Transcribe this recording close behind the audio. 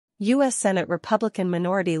U.S. Senate Republican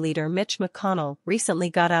Minority Leader Mitch McConnell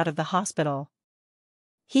recently got out of the hospital.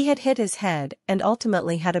 He had hit his head and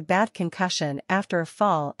ultimately had a bad concussion after a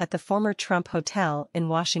fall at the former Trump Hotel in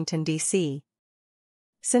Washington, D.C.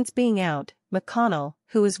 Since being out, McConnell,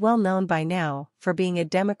 who is well known by now for being a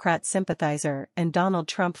Democrat sympathizer and Donald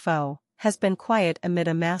Trump foe, has been quiet amid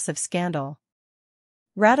a massive scandal.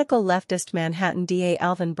 Radical leftist Manhattan DA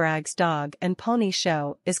Alvin Bragg's dog and pony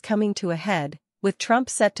show is coming to a head, with Trump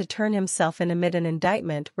set to turn himself in amid an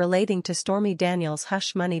indictment relating to Stormy Daniels'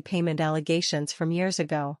 hush money payment allegations from years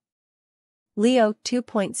ago. Leo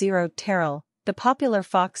 2.0 Terrell, the popular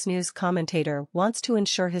Fox News commentator, wants to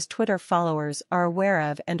ensure his Twitter followers are aware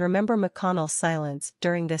of and remember McConnell's silence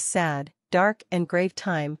during this sad, dark and grave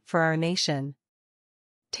time for our nation.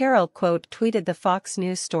 Terrell tweeted the Fox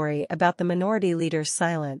News story about the minority leader's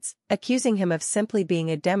silence, accusing him of simply being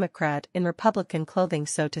a Democrat in Republican clothing,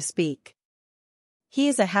 so to speak. He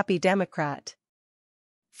is a happy Democrat.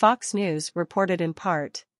 Fox News reported in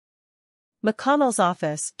part. McConnell's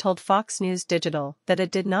office told Fox News Digital that it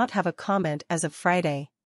did not have a comment as of Friday.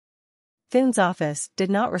 Thune's office did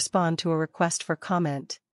not respond to a request for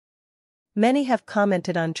comment. Many have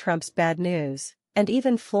commented on Trump's bad news, and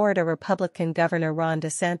even Florida Republican Governor Ron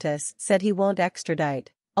DeSantis said he won't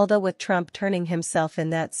extradite, although with Trump turning himself in,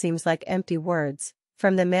 that seems like empty words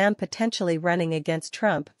from the man potentially running against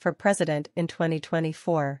Trump for president in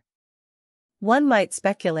 2024. One might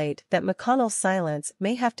speculate that McConnell's silence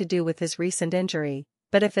may have to do with his recent injury,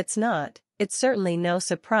 but if it's not, it's certainly no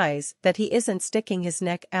surprise that he isn't sticking his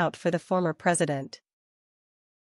neck out for the former president.